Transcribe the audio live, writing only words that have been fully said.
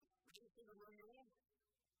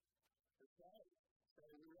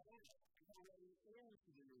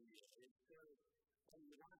into the new year. It says, and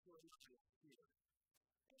you're not going to here.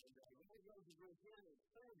 And what we're going to do here in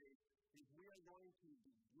Sunday is we are going to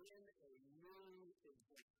begin a new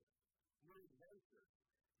adventure. New adventure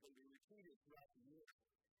that we repeated throughout the year.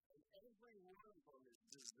 And every one of them is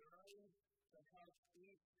designed to help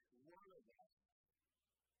each one of us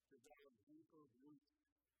develop deeper roots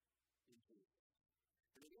in Jesus.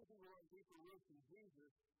 And the reason we want deeper roots in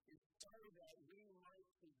Jesus is so that we might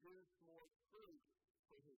produce more fruit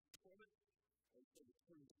for His promise and for the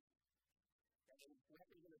kingdom. And what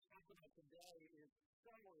we're going to talk about today is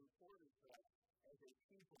so important for us as a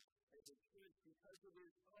people, as a church, because it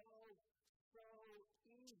is all so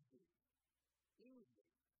easy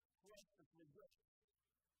for us to forget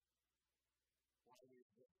why we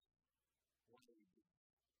exist, why we do.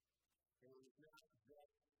 And it is not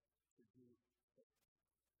just to do things.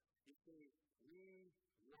 You see, we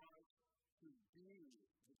want to be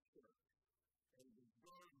the church, and the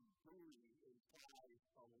word "be" implies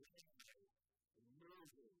alive, and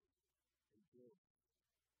moving, and doing.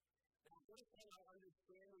 Now, based on our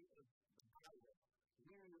understanding of the Bible,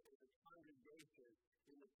 we as a congregation,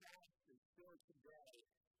 in the past and still today,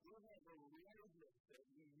 we have a language that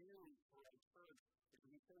we use for our church as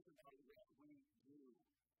we think about what we do.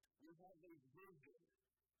 We have a vision,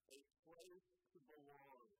 a place to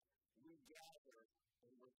belong. We gather,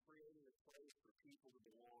 and we're creating a place for people to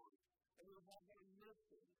belong. And we have a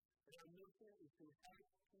mission, and our mission is to help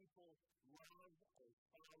people love and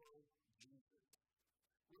follow Jesus.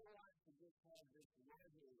 We don't want to just have this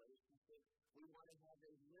love relationship. We want to have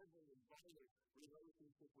a living and vital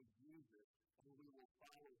relationship with Jesus, and we will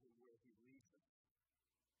follow Him where He leads us.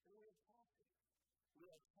 And we are passionate. We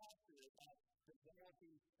are passionate about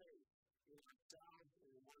developing faith in ourselves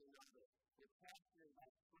and in one another. We're passionate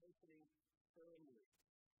about strengthening families.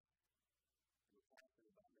 We're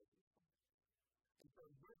passionate about making fun. And so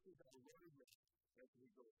this is our roadmap as we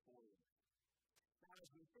go forward. Now, as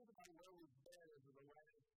we think about where we've been over the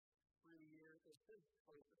last 3 years, it's been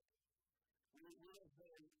perfect. We have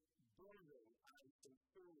been building on some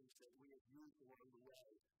things that we have used along the way.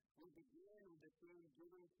 We began with the theme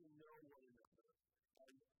getting to know one another.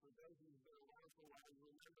 And for those of you who have been around for a while, you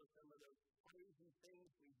remember some of the crazy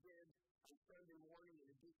things we did on Sunday morning in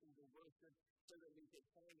addition to worship so that we could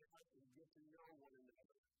hang out and get to know one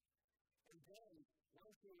another. And then,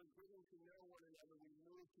 once we were getting to know one another, we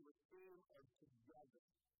moved to a theme of together.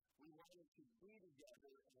 We wanted to be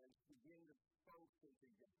together and begin to function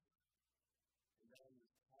together. And then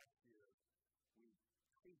this past year, we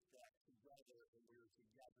tweaked that together, and we were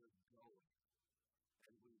together going.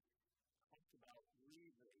 And we talked about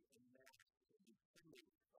leaving and mass and becoming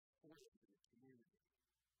a force in the community.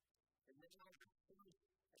 And now the first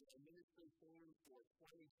and the ministry theme for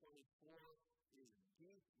 2024 is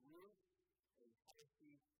deep roots and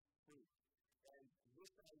healthy fruit. And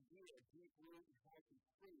this idea, deep root and healthy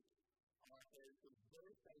fruit, is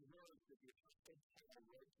based on words that the Apostle Paul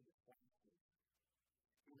wrote to the Colossians.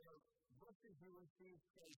 You know, just as you receive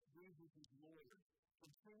Christ Jesus as Lord,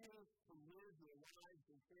 continue to live your lives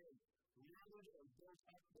in Him, rooted and built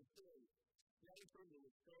up with Him, strengthened in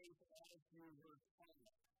the faith as you were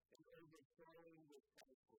taught, and overflowing with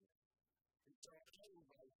thankfulness. And so I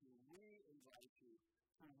invite you, we invite you,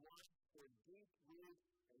 to watch for deep roots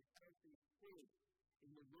and healthy fruit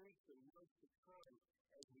in the weeks and months to come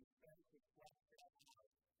as we start to flesh that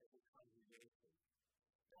out as a congregation.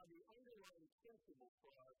 Now, the underlying principle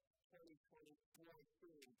for our 2024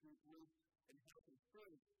 theme, deep roots and healthy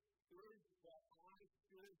fruit, is that our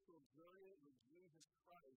spiritual journey with Jesus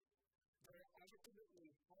Christ, though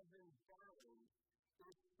ultimately heaven-bound,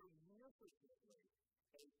 is significantly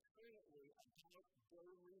and currently about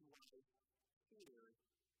daily life here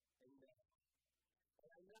and now.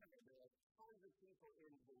 And I know there are tons of people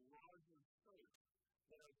in the larger church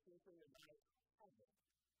that are thinking about heaven.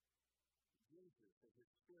 Jesus and His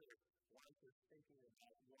Spirit wants us thinking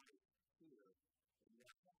about life here and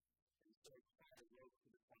now. And so Paul wrote to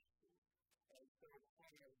the Colossians. And so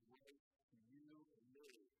Paul wrote to you and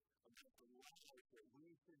me about the life that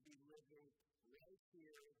we should be living right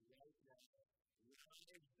here, right now.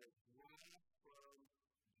 Lives that draw from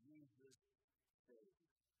Jesus' faith.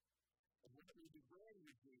 And what we began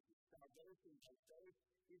with Jesus, salvation by faith,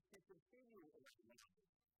 is to continue in our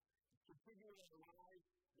lives. To continue in our lives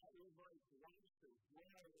that we might blossom and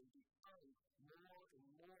grow and become more and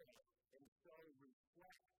more, and so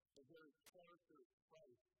reflect the very character of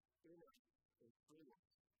Christ in us and through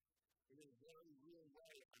us. In a very real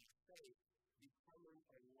way, our faith becoming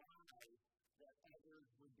alive that others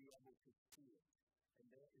would be able to see it, and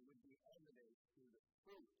that it would be evident through the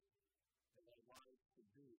fruit that our lives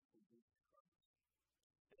produce for Jesus Christ.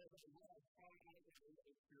 I read, Paul outlined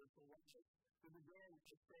a spiritual life. To begin,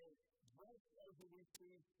 I say, just as we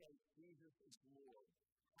receive faith, Jesus is Lord.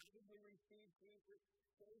 How did we receive Jesus?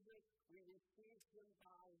 Savior, we received him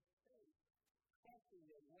by faith, trusting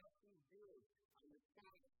in what he did on the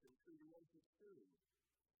cross and through the empty tomb.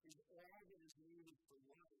 Is all that is needed for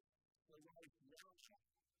life now,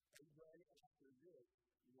 and then after this,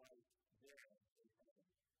 life there in heaven.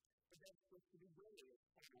 But that's just the beginning of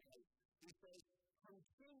our life. He says,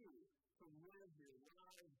 continue to live your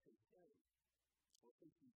lives in faith. Well,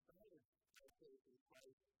 since we started our faith in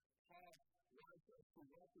Christ, Paul wants us to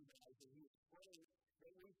recognize, and he explains,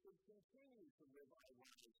 that we should continue to live our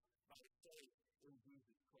lives by faith in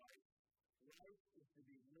Jesus Christ. Life is to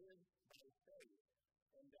be lived by faith,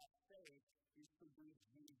 and that faith is to be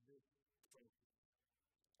Jesus-focused.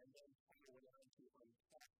 And then Paul went on to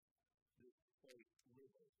unpack this faith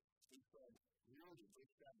with us. He said, really,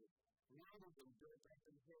 verse 7, rooted and built up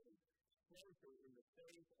in him, strengthened in the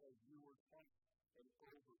faith as you were taught, and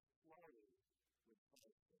overflowing with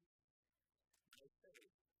confidence. By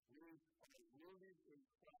faith, we are rooted in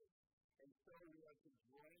Christ, and so we are to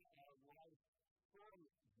draw our life from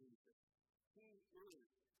Jesus. He is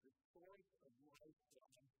the source of life for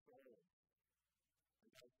our soul.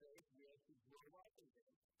 And by faith, we are to grow up in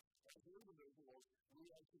him. As individuals,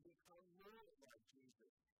 we are to become more like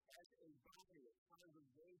Jesus. As a body, a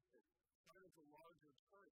congregation, part of the larger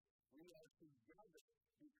church, we are together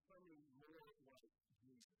becoming more like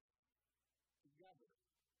Jesus. Together,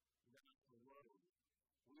 not alone.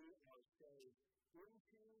 We are saved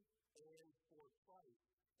into and for Christ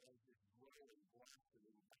as his growing,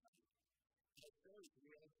 blossoming body. By faith,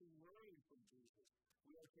 we are to learn from Jesus.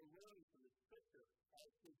 We are to learn from the Scripture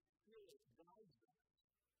as his Spirit guides us.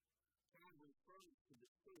 Paul refers to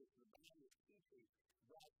the truth, the body of teaching,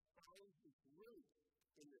 that finds its root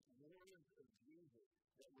in the words of Jesus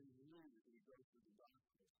that we read as we go through the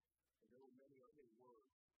gospel. And there were many other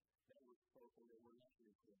words that were spoken that were not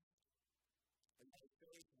recorded. And by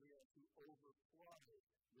faith, we are to overflow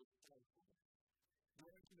with thankfulness. The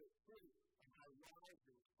ultimate fruit of our lives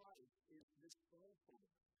in Christ is this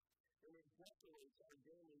thankfulness. And it decorates our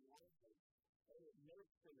daily lives, and it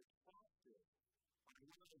makes them attractive. Our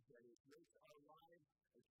lives, that is, makes our lives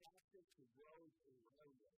attractive to those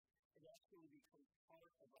around us. It actually becomes part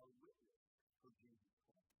of our witness for Jesus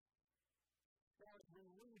Christ. So as we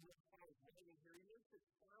read what Paul is writing here, he makes it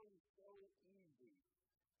sound so easy.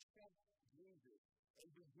 Trust Jesus and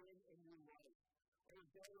begin a new life.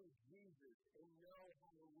 Obey Jesus and know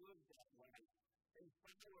how to live that life. And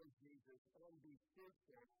follow Jesus and be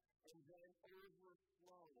fruitful, and then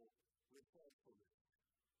overflow with thankfulness.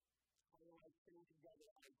 Kind of like putting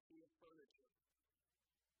together IKEA furniture.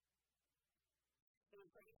 So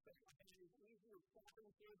it's as easy as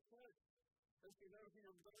shopping for a church. And for those who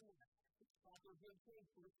have done that, shopping for a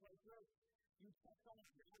church looks like this. You check off,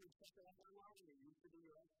 you check it out online, and you put in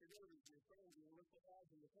your activities, your friends, and you look at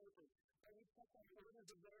ads in the paper, and you check out what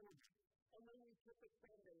is available. And then we pick a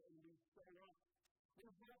Sunday and we show up. We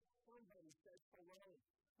hope somebody says hello.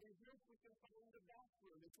 We hope we can find the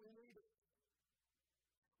bathroom if we need it.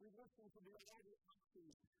 We listen to the other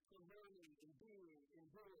options for learning and being and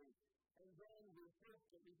doing. And then we hope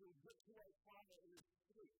that we can get to our Father in the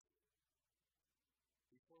street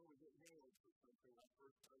before we get nailed for something like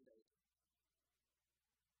First Sunday.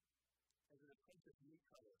 As an apprentice meat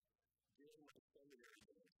cutter during my seminary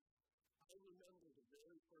days, I remember the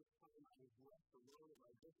very first time I was left alone at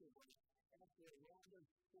my bishop was after a round of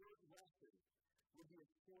short lessons with the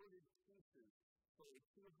assorted pieces for a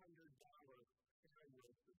 $200 hand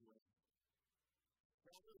roasted lamb.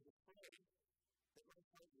 I was afraid that my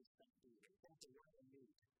heart would stop beating, something like a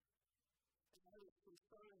meat. And I was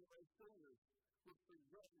concerned that my fingers would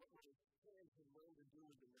forget what my hands had learned to do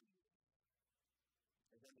with the knife.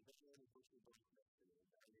 And then the guy in the bush was next to me,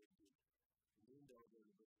 a guy named Duke, leaned over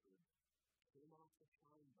and whispered, came off the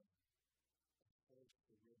shine bone and forced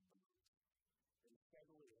the rib bone. And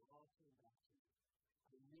suddenly it all came back to me.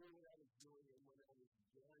 I knew what I was doing, and when I was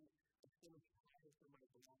done, I finished crying for my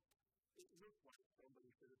breath. It looked like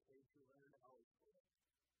somebody should have paid $200 for it.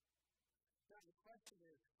 Now the question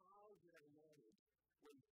is, how did I manage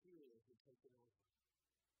when fear had taken over?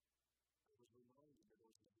 I was reminded that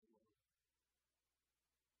it was never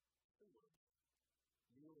alone.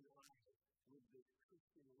 You and I, with this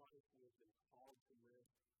Christian life we have been called to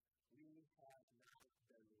live, we have not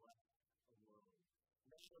been left alone.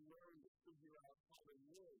 Not alone to figure out how to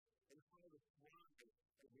live and how to thrive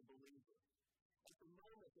as a believer. At the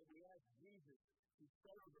moment that we ask Jesus to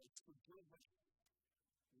save us, to give us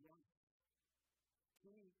life,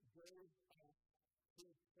 He gave us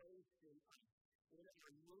His faith in us in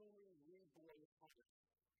our newly reborn hearts,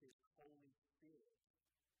 His Holy Spirit,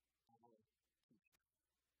 our teacher.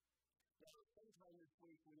 Now, sometime this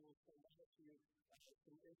week we will send out to you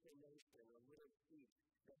some information, a little sheet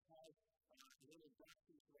that has an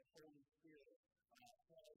introduction to the Holy Spirit.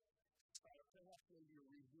 Perhaps maybe a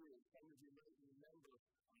review. Some of you might remember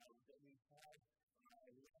that we had a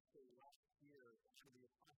lesson last year out of the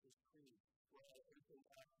Apostles' Creed where I opened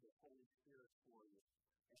up the Holy Spirit for you.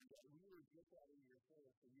 And we would get that in your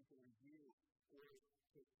hands so you can review or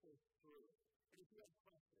to think through. And if you have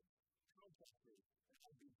questions, contact me, and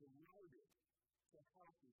I'd be delighted to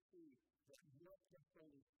help you see that what the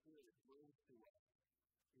Holy Spirit brings to us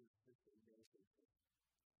is this amazing thing.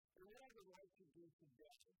 And what I would like to do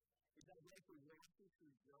today is I'd like to walk you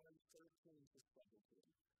through John 13 to 17.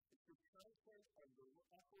 It's the content of the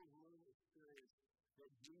upper room experience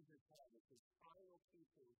that Jesus had with His final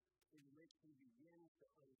teaching in which He begins to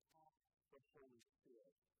unpack the Holy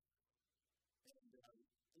Spirit. And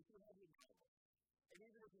if you have your Bible, and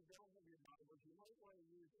even if you don't have your Bible, you might want to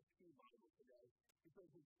use a Pew Bible today, because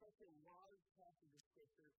it's such a large passage of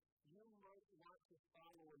Scripture, you might want to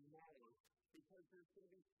follow along, because there's going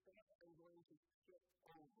to be stuff I'm going to skip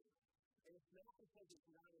over. And it's not because it's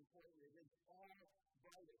not important, it is all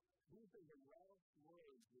vital. These are the last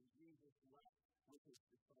words that Jesus left with His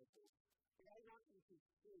disciples. But I want you to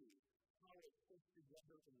see how it fits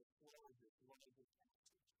together in the flow of this larger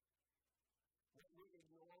passage. What we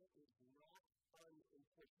ignore is not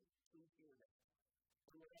unimportant. Please hear that.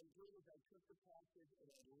 And what I did is I took the passage and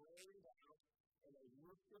I laid it out and I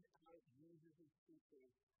lifted out Jesus' teaching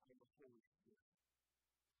on the Holy Spirit.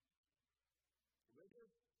 Remember?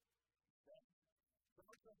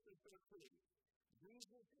 John chapter 13.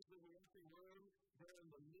 Jesus is in the upper room. They're in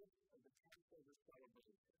the midst of the Passover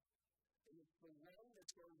celebration. And it's the one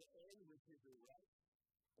that's going to end with His arrest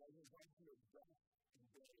by His ultimate death and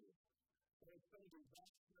burial. And it's going to be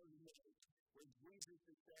that kind of night when Jesus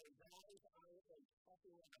is saying, guys, I am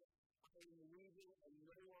checking out. I am leaving. I'm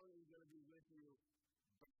no longer going to be with you.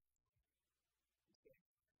 But, okay,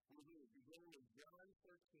 we're beginning in John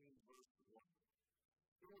 13, verse 1.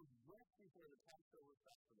 It was just before the Passover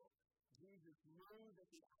festival. Jesus knew that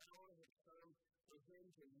the hour had come for Him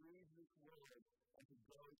to leave this world and to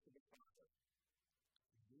go to the Father.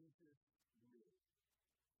 Jesus knew.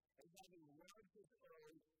 And having loved His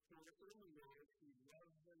own who were in the world, He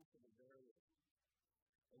loved them to the very end.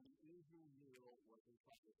 And the evening meal was in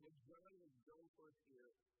progress. What John was doing for us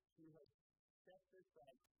here, he had set this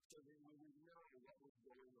up so that we would know what was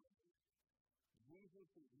going on.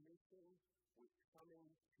 Jesus' mission was coming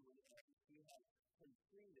to an end. He had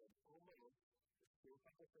completed almost, there's still a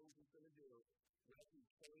couple things He's going to do, what He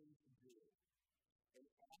came to do. And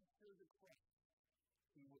after the cross,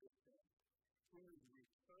 He would have said, He would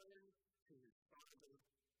return to His Father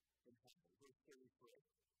in heaven. Verse 33.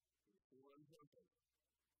 You see what I'm jumping?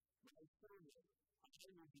 My servant, I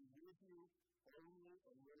will be with you only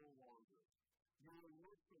a little longer. You will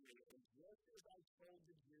look for me, and just as I told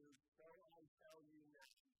the Jews, so I tell you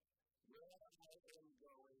now, where I am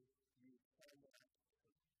going, you cannot come.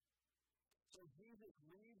 So Jesus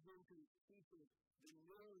leads into His teaching the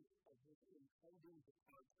news of His impending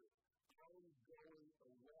departure. I am going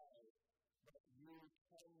away, but you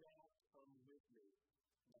cannot come with me.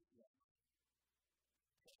 Not yet.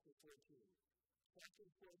 Chapter 14. Chapter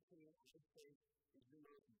 14, I think, is the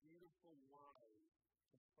most beautiful line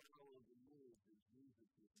to follow the news that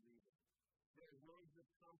Jesus is leaving. There are words of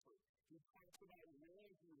comfort. He talks about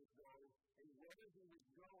where He was going, and where He was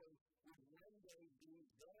going would one day be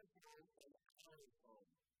their home and our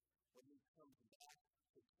home when He comes back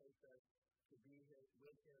to take us to be with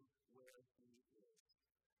Him where He is.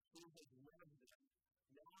 He has loved them.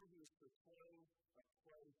 Now He is preparing a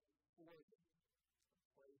place for them, a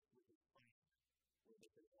place with His Father, where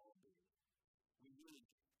they can all be. We read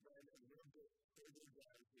then a little bit further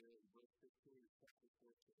down here in verse 15 of chapter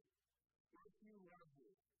 14. If you love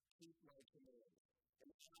me, keep my commands, and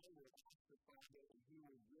I will ask the Father, and He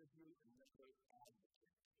will give you another advocate.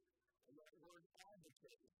 And that word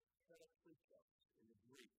advocate is parakletos in the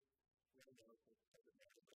Greek. Well, I don't know if it's matter,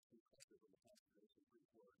 but it's impressive in the passage of some Greek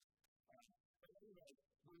words. But anyway,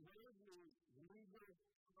 the word means legal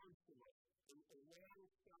counselor,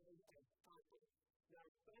 alongside of helper. Now,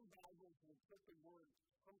 some Bibles will put the word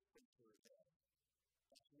comforter there.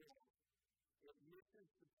 That's wrong. It misses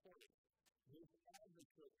the point. This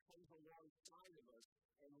advocate comes alongside of us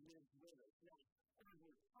and lives with us. Now,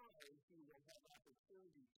 over time, He will have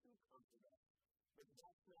opportunity to comfort us, but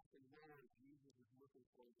that's not the role Jesus is looking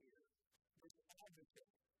for here. This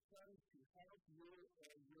advocate comes to help you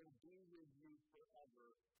and will be with you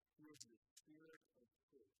forever. He is the Spirit of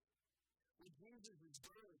truth. When Jesus is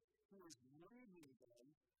there, He is leading them,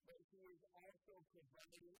 but He is also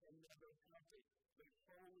providing another helper, the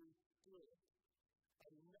Holy Spirit.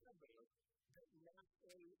 Another, but not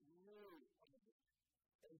a new helper.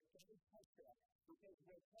 And so touch that, because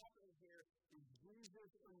what's happening here is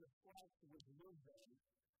Jesus in the flesh was with them.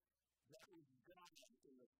 That was God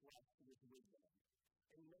in the flesh was with them.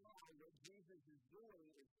 And now what Jesus is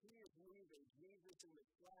doing is He is leaving. Jesus in the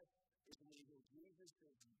flesh is leaving. Jesus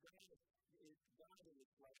is God in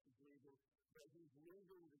the flesh is leaving. But He's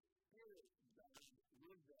leaving the Spirit God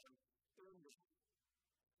with them in them.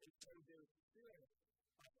 And so their spirit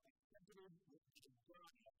accompanied with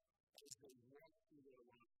God as they walk through their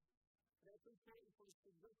life. And that's important for us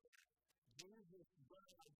to look at. Jesus,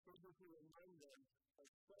 God, physically among them,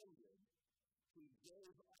 ascended. He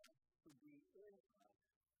gave us to be in us,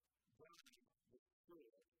 God, the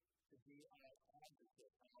Spirit, to be our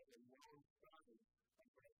advocate, our alongside of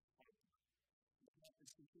our partner. The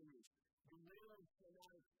passage continues. The world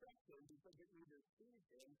cannot accept Him because it neither sees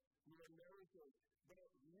Him nor knows Him. But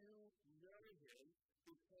you know Him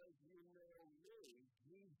because you know me,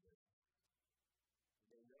 Jesus.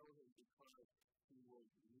 They know Him because He will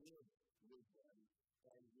live with them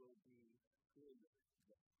and will be in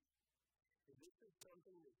them. And this is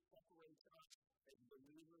something that separates us as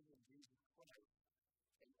believers in Jesus Christ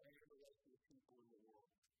and all the rest of the people in the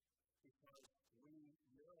world. Because we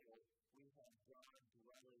know we have God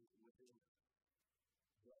dwelling within us.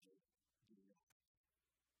 Brothers, do not.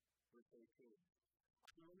 Verse 18.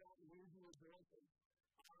 I will not leave you as orphans.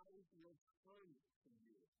 I will come to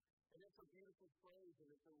you. And that's a beautiful phrase, and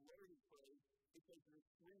it's a loaded phrase, because there's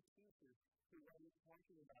three pieces to what he's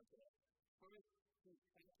talking about there. First, he's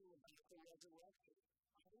talking about the resurrection.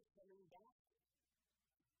 I'm coming back.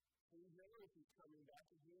 We know if He's coming back,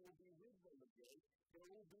 that He will be with them again. There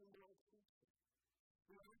will be no teaching.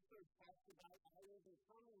 He also talks about, I will be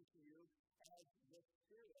coming to you as the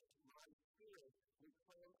Spirit. My Spirit will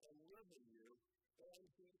come and live in you. And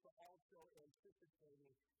He's also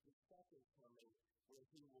anticipating the second coming, where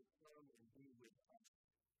He will come and be with us.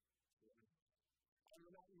 I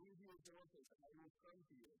will not leave you as orphans. I will come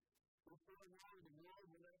to you. Before now, the world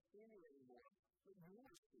will not see me anymore. But you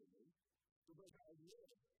will see me, because I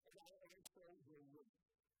live, and I also will live.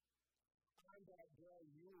 On that day,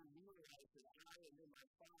 you will realize that I am in my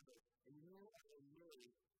Father, and you are in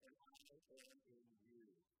me, and I am in you.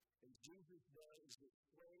 And Jesus there is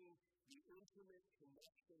displaying the intimate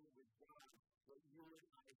connection with God that you and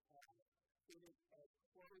I have. It is as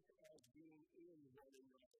close as being in one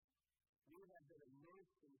another. We have been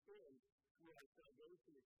immersed in Him through our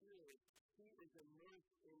salvation experience. He is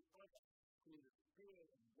immersed in us through the Spirit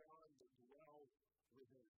of God that dwells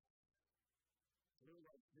within us. We're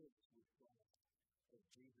like this with God, as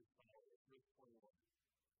Jesus followed. Verse 21.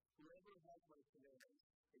 Whoever has my commands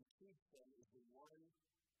and keeps them is the one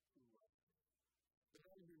who loves me. The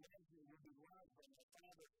one who loves me will be loved by my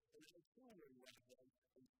Father, and I too will love them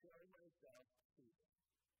and show myself to them.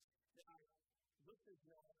 Now, this is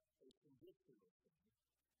not a conditional thing.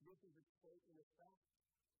 This is a statement of fact.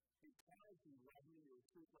 Because you love me, you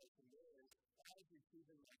keep my commands. As you keep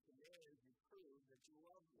my commands, you prove that you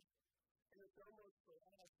love me. And it's almost for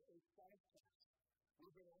us a self-test.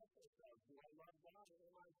 We can ask ourselves, do I love God?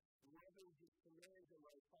 Am I loving His commands? Am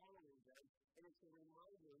I following them? And it's a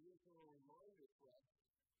reminder, a mutual reminder for us.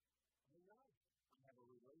 I know I have a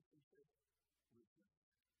relationship with Him.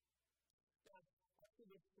 Now, up to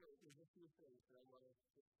this point, there's a few things that I want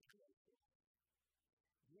to highlight here.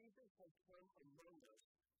 Jesus has come among us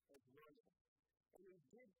as one of us. And He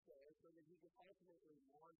did so that He could ultimately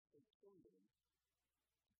launch a kingdom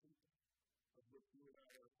of which you and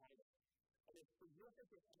I are a part of. And a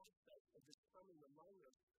significant aspect of His coming among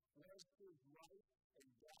us was His life and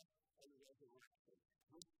death and resurrection,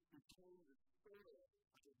 which became the soil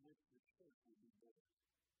out of which the church would be born.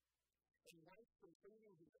 And once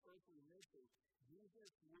completing His earthly mission,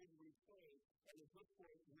 Jesus would return, and at this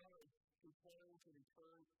point was preparing to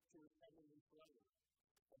return to His heavenly throne.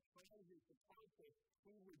 Upon His departure,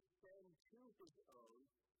 He would send to His own,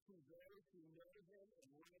 to those who know Him and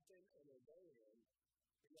love Him and obey Him,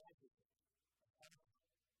 the advocate,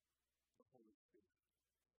 the Holy Spirit.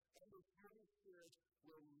 And the Holy Spirit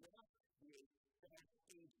will not be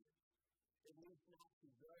self-agent, at least not to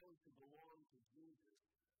those who belong to Jesus.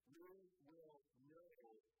 We will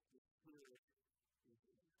know the Spirit is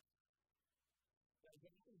in us. Now,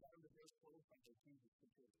 jumping down to verse 25, Jesus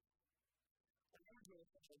continues. And I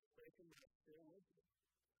have spoken that still with you.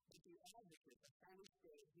 But the advocate, the Holy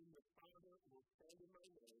Spirit, whom the Father will send in my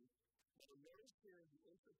name, now notice here the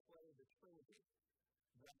interplay of the Trinity.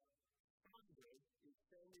 The Father is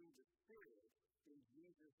sending the Spirit in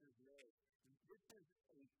Jesus' name. This is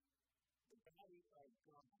the body of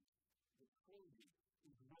God. The Trinity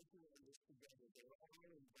is working on this together. They're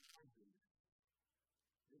all involved in this.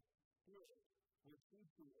 This Spirit will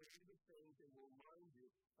teach you all the things and will remind you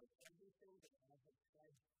of everything that I have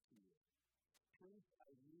said to you. Peace I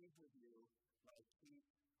leave with you, my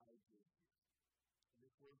peace I give you. And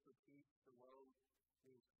this word for peace, shalom,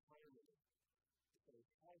 is harmony. It's a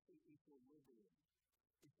healthy equilibrium.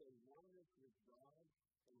 It's a oneness with God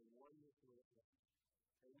and a oneness with others.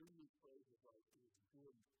 And we use phrases like, it's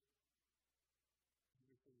good,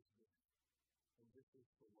 everything's good, and this is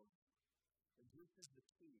shalom. And this is the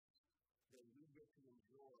peace that we get to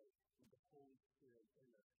enjoy with the Holy Spirit in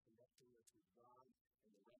us, connecting us with God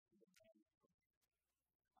and the rest of the body of Christ.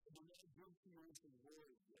 I do not give to you the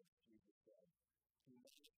word, yes, Jesus said. Do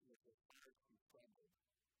not let your hearts be troubled.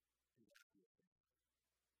 Do not be afraid.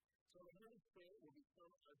 So the Holy Spirit will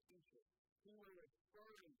become our teacher. He will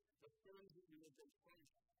affirm the things that we have been taught.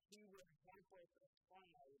 He will help us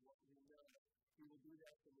apply what we know. He will do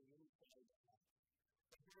that from the inside out.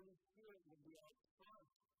 The Holy Spirit will be our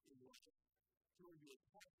trust in life. He will be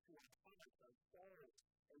attached to our hearts, our souls,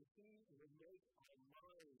 and He will make our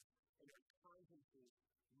minds and our consciences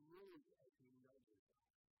move as He nudges us.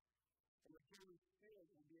 And the Holy Spirit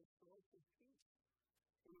will be a source of peace.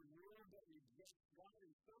 In a world that rejects God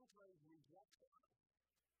and sometimes rejects us,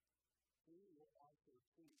 He will offer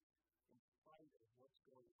peace in spite of what's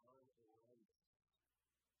going on around us.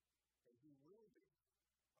 And He will be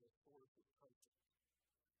a source of comfort.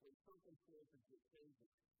 When circumstances get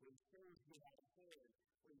changing, when things get out of hand,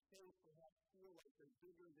 when things perhaps feel like they're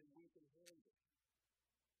bigger than we can handle,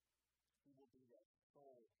 He will be that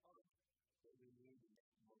soul hug that we need in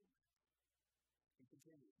that moment. He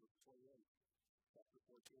continues with 28, chapter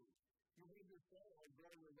 14. You heard me say, I'm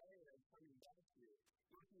going away and I'm coming back to you.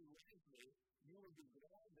 If you love me, you will be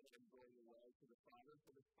glad that I'm going away to the Father,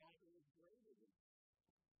 for the Father is greater than me.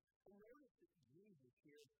 And notice that Jesus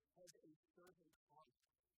here has a servant heart,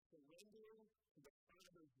 surrendering to the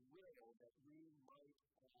Father's will that we might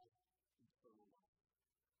have eternal life.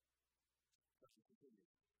 So he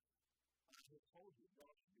continues. I have told you,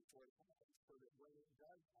 God, before it happens, so that when it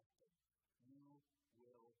does happen, you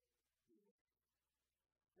will do it.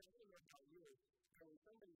 Now, I don't know about you, but when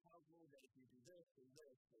somebody tells me that if you do this and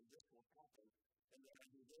this, and this will happen, and then I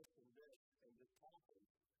do this and this happens,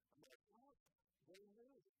 I'm like, oh, they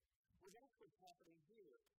knew. Well, that's what's happening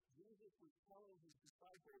here. Jesus was telling his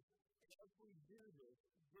disciples, as we do this,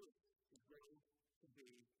 this is going to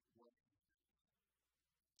be what happens.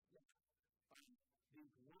 Now,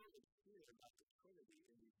 these words here about the Trinity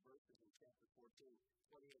in these verses in chapter 14,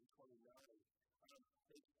 28 and 29,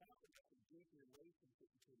 they talk about the deep relationship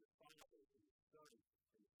between the Father and the Son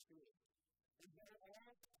and the Spirit. And though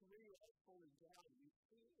all three are fully God, you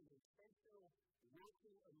see an intentional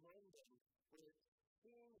working among them where it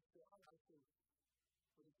seems to us,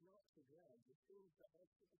 but it's not to them. It seems to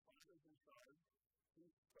us that the Father's in charge, He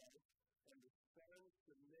spoke, and the Son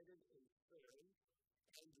submitted and served,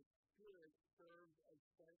 and the Spirit served as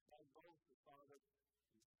sent by both the Father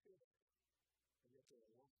and the Spirit. And yet they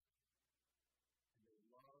are one. And they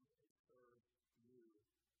love and serve you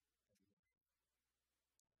and me.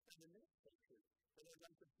 And the next picture that I'd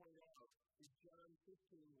like to point out is John 15,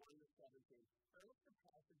 1-17. Now, look at the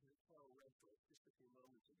passage that Paul read for us just a few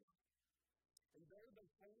moments ago. And though the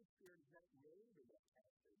Holy Spirit is not named in that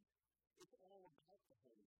passage, it's all about the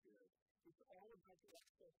Holy Spirit. It's all about the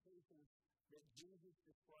expectations that Jesus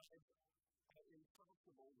described are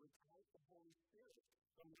impossible without the Holy Spirit.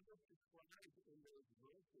 The life described in those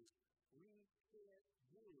verses, we can't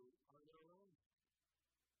do on our own.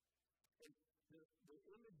 And the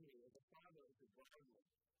imagery of the Father as the gardener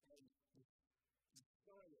and the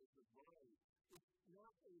Son as the vine, it's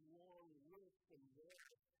not a long list from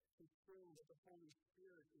there to show that the Holy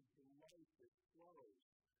Spirit is the life that flows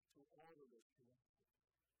to all of those connections.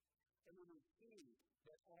 And we will see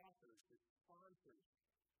that authors, that sponsors,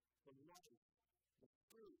 the life, the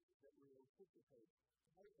fruit that we anticipate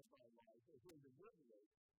out of our lives as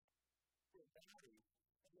individuals, their bodies,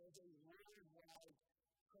 and as a worldwide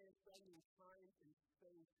transcending time and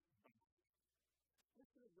space body.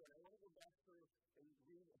 Listen again, I want to go back through and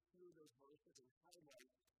read a few of those verses and highlight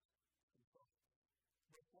some thoughts.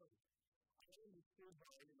 Verse 1. I am the true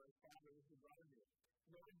vine and my Father is the gardener.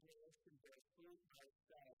 No branch can bear fruit by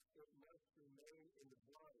itself. It must remain in the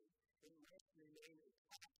vine. It must remain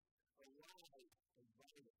attached, alive, and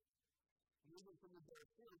vital. Neither can you bear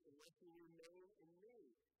fruit unless you remain in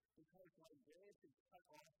me. Because my branch is cut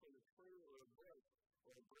off from a tree or a bush,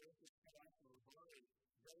 or a branch is cut off from a vine,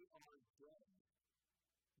 dead,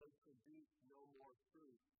 they produce no more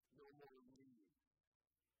fruit, no more leaves.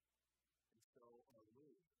 And so are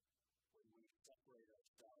we when we separate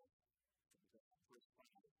ourselves from God. Verse 5.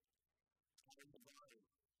 I am the vine,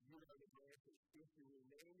 you are the branches. If you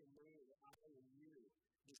remain in me and I in you,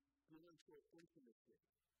 the spiritual intimacy,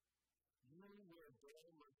 you will bear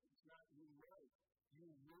much. It's not you might. You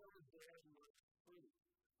will bear much fruit.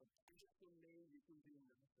 Apart from me, you can do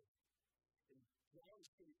nothing. And John is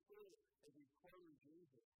pretty clear as he's quoting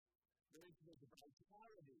Jesus. There's this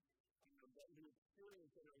vitality that we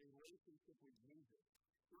experience in our relationship with Jesus.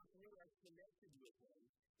 If we are connected with him,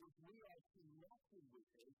 if we are connected with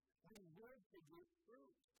him, we will produce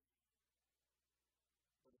fruit.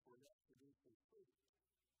 But if we're not producing fruit,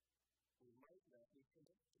 we might not be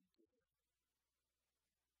connected to him.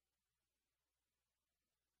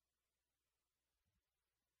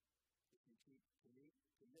 If you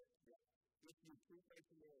keep if you keep my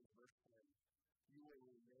commands, verse 10, you will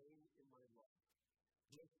remain in my love.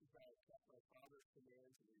 Just as I have kept my Father's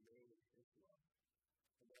commands and remain in his love.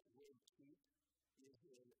 And that word keep is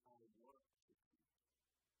in I want to keep.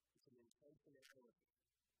 It's an intentionality.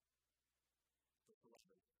 Verse 11.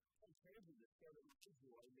 I told you that so that my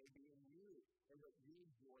joy may be in you, and that your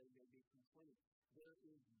joy may be complete. There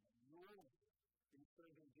is joy in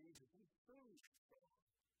serving Jesus. We sing that song.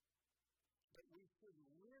 But we should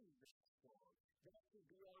live that song. That should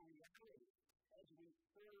be our reality as we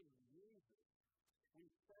serve Jesus. We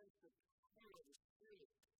sense the power of the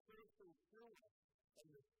Spirit coursing through us, and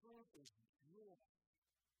the fruit is joy.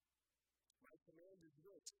 My command is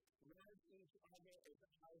this: love each other as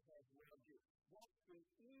I have loved you. That's the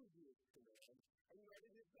easiest command, and yet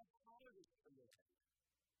it is the hardest command.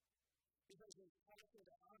 Because he's talking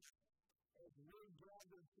to us as we're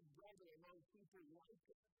gathered together among people like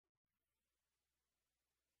us.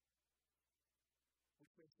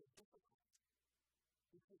 Which makes it difficult.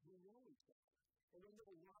 Because we know each other. And we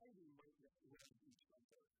know why we might not love each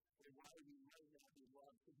other, or why we might not be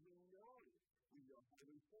loved, because we know how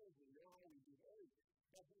we think, we know how we behave.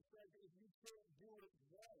 But he says, if you can't do it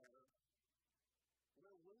there,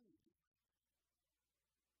 where will you do it?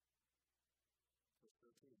 Verse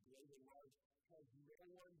 13, greater love has no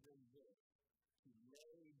one than this, to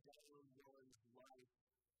lay down one's life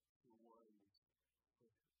for one's friends.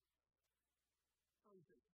 How is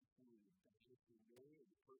it that you die for me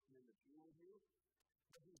and the person in the pew with you?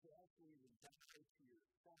 But he's asking you to die to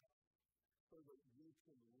yourself so that you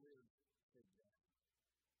can live for them.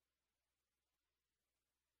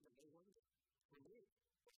 And I wonder, for me,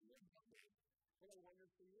 and I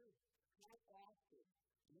wonder for you, how often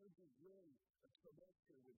do you begin a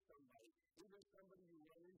connection with somebody, even somebody you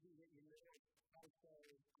run into that you know, by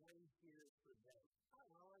saying, I'm here for them. How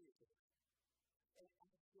are you today? And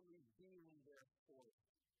actually being there for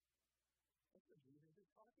them. That's what Jesus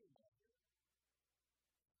is talking about here.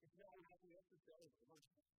 It's not what we have to say,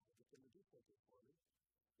 I'm just going to do something for me.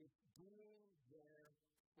 It's being there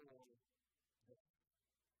for them.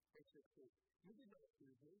 Verse 16, you did not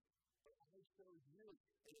choose me, but I chose you,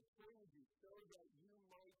 and appointed you so that you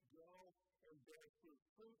might go and bear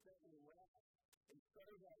fruit that will last, and so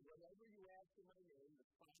that whatever you ask in my name, the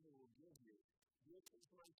Father will give you. This is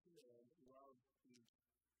my command, love each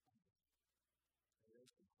other. And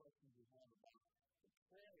there's some questions you have about the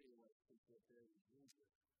prayer relationship there with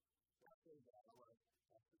Jesus. After that, I want to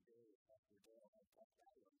Pastor Dale, I talked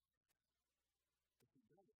that one. If he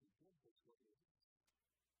does this, what is it?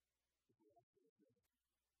 If we ask in his name.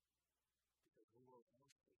 Because who will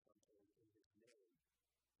ask for something in his name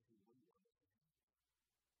if he wouldn't want it to happen?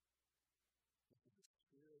 This is the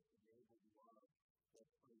Spirit-enabled love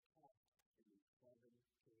that's untapped in these 7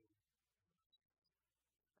 kings.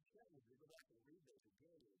 I said, if you go back and read those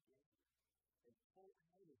again and again, and pull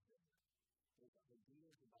out of them those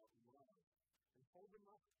ideas about love, and hold them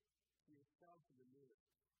up to yourself in the mirror.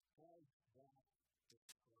 Has that defined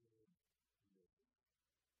you?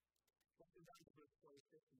 Chapter 9, verse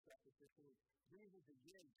 26 in chapter 15, Jesus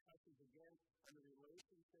again touches again on the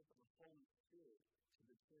relationship of the Holy Spirit to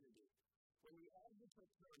the Trinity. When the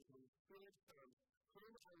Advocate comes, when the Spirit comes,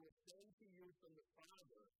 whom I will send to you from the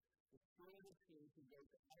Father, the Spirit of truth who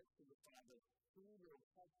goes out to the Father, he will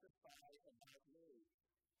testify about me.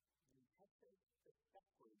 And he tested the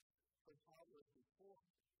separate from how it was before.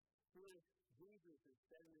 Here, Jesus is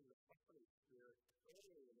sending the Father's Spirit.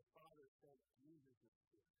 Earlier, the Father sent Jesus'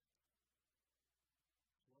 Spirit.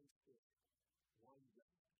 One Spirit, one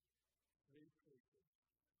God, 3 persons,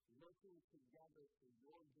 working together for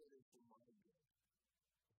your good and for my good,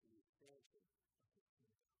 for the expansion of the kingdom.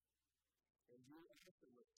 And you also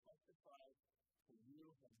must testify that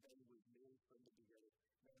you have been with me from the beginning.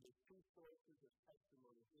 Now, there's two sources of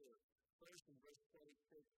testimony here. First, in verse 26,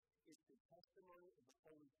 it's the testimony of the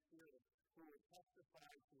Holy Spirit who will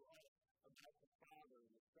testify to us about the Father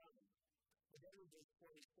and the Son. But then in verse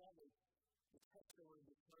 27, the testimony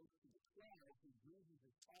becomes to the 12 who Jesus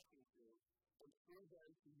is talking to, and through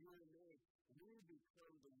them to you and me, we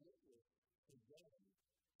become the witness to them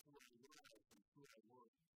through our lives and through our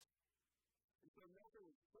words. And so nothing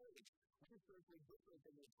is changed. We think we're different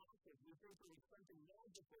than the apostles. We think there was something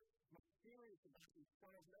magical, mysterious about these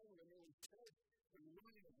 12 men when they were church and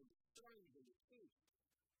love and serve and teach.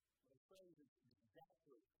 My friends, it's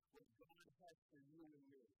exactly what God has for you and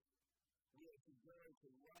me. We have to go to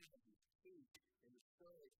love and teach and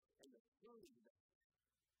serve, and the fruit of that,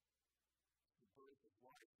 the birth of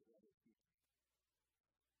life to other people.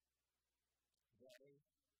 They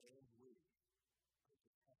and we are to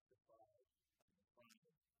testify of the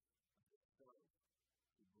Father, of the Son,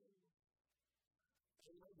 who brings us.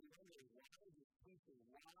 And you may be wondering, why is this teaching?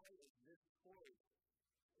 Why is this point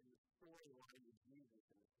in the storyline of Jesus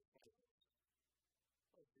and his disciples?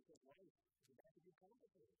 Well, it's because life is about to be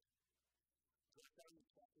complicated. Let's start with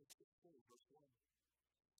chapter 16, verse 1.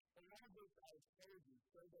 And all this I have told you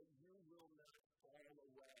so that you will not fall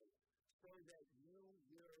away, so that you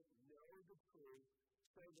will know the truth,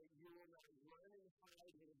 so that you will not run and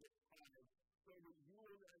hide when it gets hard, so that you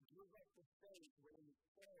will not give up the faith when it is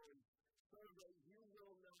found, so that you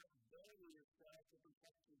will not bury yourself with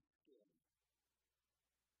protected skin.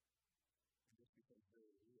 And this becomes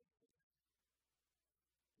very real.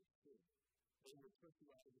 It's true. They will put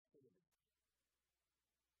you out of the kingdom.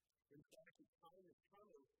 In fact, the time is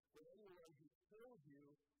coming when anyone who kills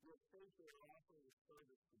you will think they are offering a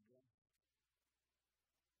service to God.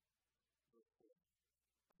 Verse 4.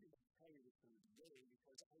 I didn't tell you this from the beginning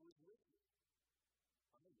because I was with you.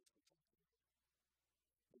 I was protecting you.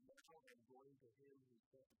 But now I'm going to him who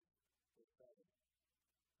sent me. Verse 7.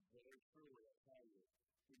 Very truly, I tell you,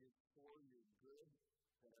 it is for your good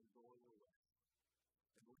that I'm going away.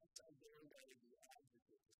 And once I go away, the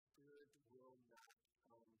advocate, the Spirit, will not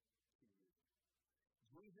come to you.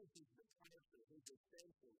 Jesus' departure, his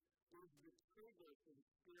ascension, is the trigger for the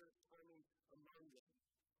Spirit coming among them.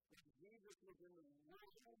 When Jesus was in the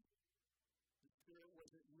world, the Spirit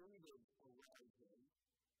wasn't needed around him.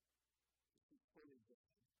 He pointed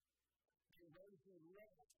down. And when he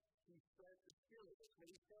left, he sent the Spirit. That's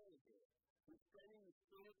what he's saying here. He's sending the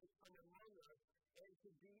Spirit to come among us and to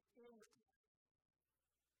be in us.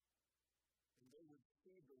 And they would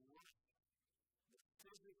see the work, the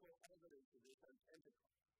physical evidence of this on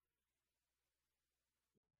Pentecost.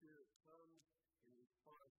 The Spirit comes in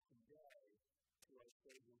response today to our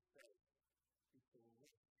saving faith. It's to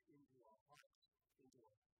reach into our hearts, into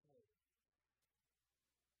our soul.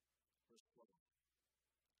 Verse 12.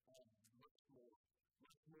 I have much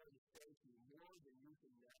more to say to you, more than you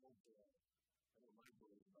can now bear. I don't mind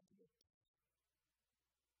going about this.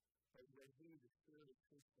 But when he, the Spirit of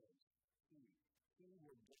truth, comes, he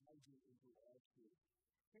will guide you into all truth.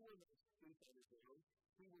 He will not speak on his own.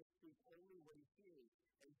 He will speak only what he hears,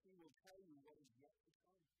 and he will tell you what is yet to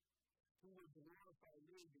come. He will glorify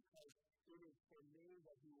me because it is from me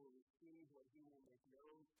that he will receive what he will make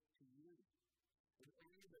known to you. And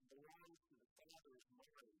all that belongs to the Father is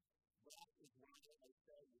mine. That is why I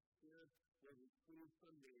said the Spirit will receive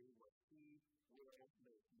from me what he will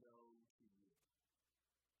make known to you.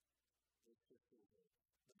 Verse 15.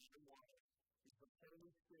 The bottom line is the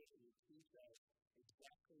Holy Spirit will teach us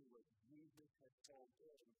exactly what Jesus has told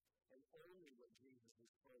him, and only what Jesus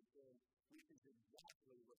has told him, which is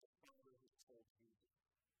exactly what the Father has told Jesus.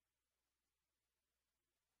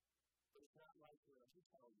 But it's not like he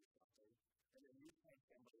tells you something, and then you tell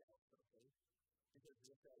somebody else something, because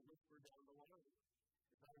there's that whisper down the line.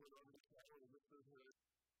 If I went over to Carol and whispered her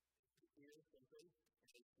ear something,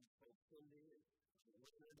 and she told Cindy, and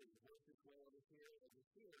Leonard, and worked his way over here,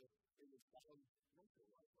 it would sound nothing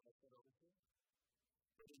like what I said over here.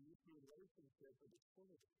 But in this relationship of the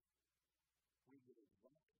Trinity, we get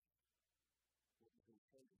exactly what is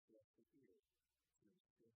intended for us to hear through the Spirit.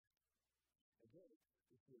 Again,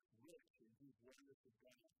 it's this rich and deep oneness of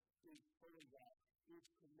God. Each fully God,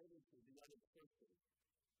 each committed to the other person,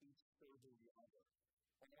 each serving the other.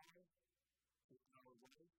 All to our life and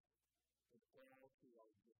all to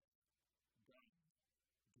our good. God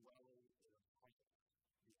dwelling in our hearts,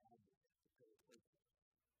 the advocate, the paracletus,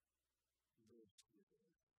 lives within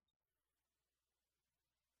us.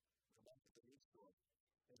 Now back at the new store,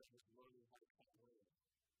 and I was learning how to cut land.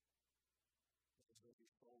 It was going to be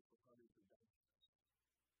sold for hundreds of dollars.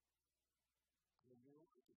 I knew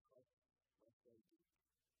I could trust my Savior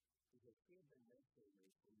because he had been mentoring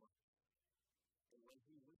me for months. And when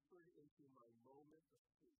he whispered into my moment of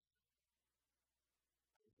peace, I was okay.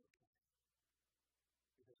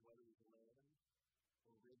 Because whether it was land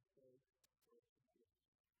or rib cage or fish,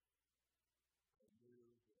 I knew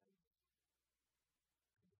that I was continuing.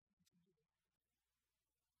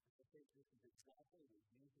 I think this is exactly what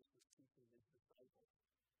Jesus was teaching his disciples.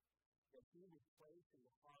 That he would place in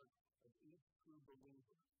the heart of each true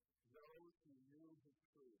believer, those who knew his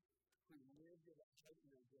truth, who lived it out in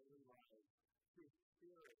their daily lives, his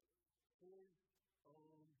spirit, his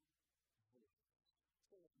own voice.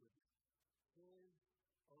 Say it with me. His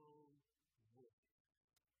own voice.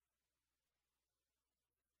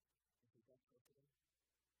 You think that's comforting?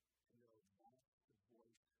 To know that's the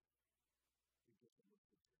voice we get to listen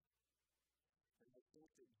to. And I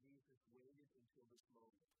think that Jesus waited until this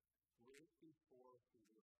moment, right before he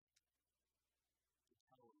left, to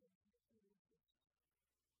tell them this.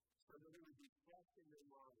 So that it would be fresh in their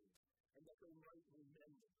minds, and that they might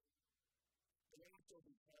remember. And also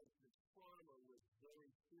because this trauma was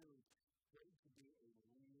very soon going to be a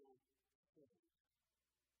real thing.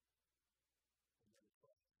 And then a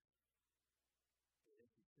question. The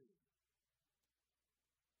empty tomb.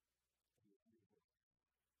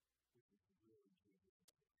 And the empty voice. Which is really Jesus'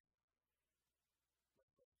 voice.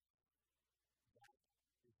 My friends, that is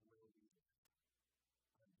where we live.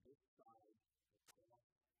 On this side, the cross,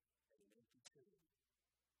 and an empty tomb,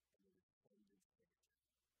 and an ascended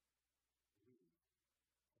stage.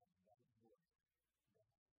 We have that voice,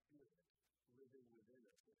 that spirit, living within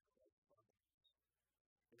us as Christ follows.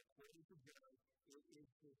 And according to John, it is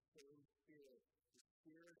the same spirit, the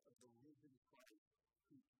spirit of the risen Christ,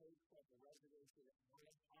 who takes up residence in all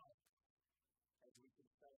of us as we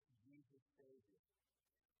confess Jesus Savior.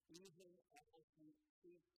 Even as we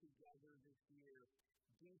speak together this year,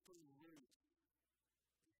 deeper roots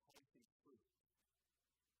in healthy truth.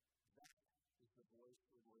 That is the voice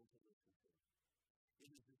we're going to listen to.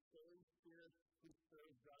 It is the same spirit who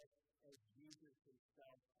serves us as Jesus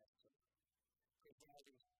himself has served,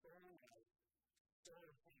 providing soul life,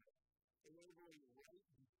 soul health, enabling right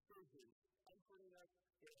decisions, comforting us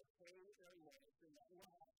in our pain and our loss, and that will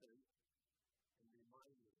happen, and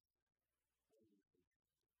reminding us when we can.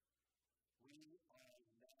 We are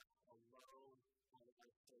not alone on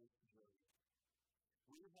our faith journey.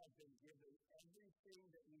 We have been given everything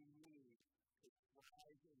that we need to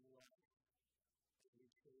thrive in life as we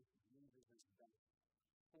chase Jesus' best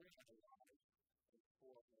for our lives and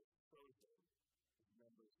for our children as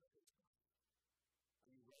members of his body.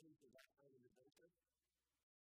 Are you ready for that kind of adventure?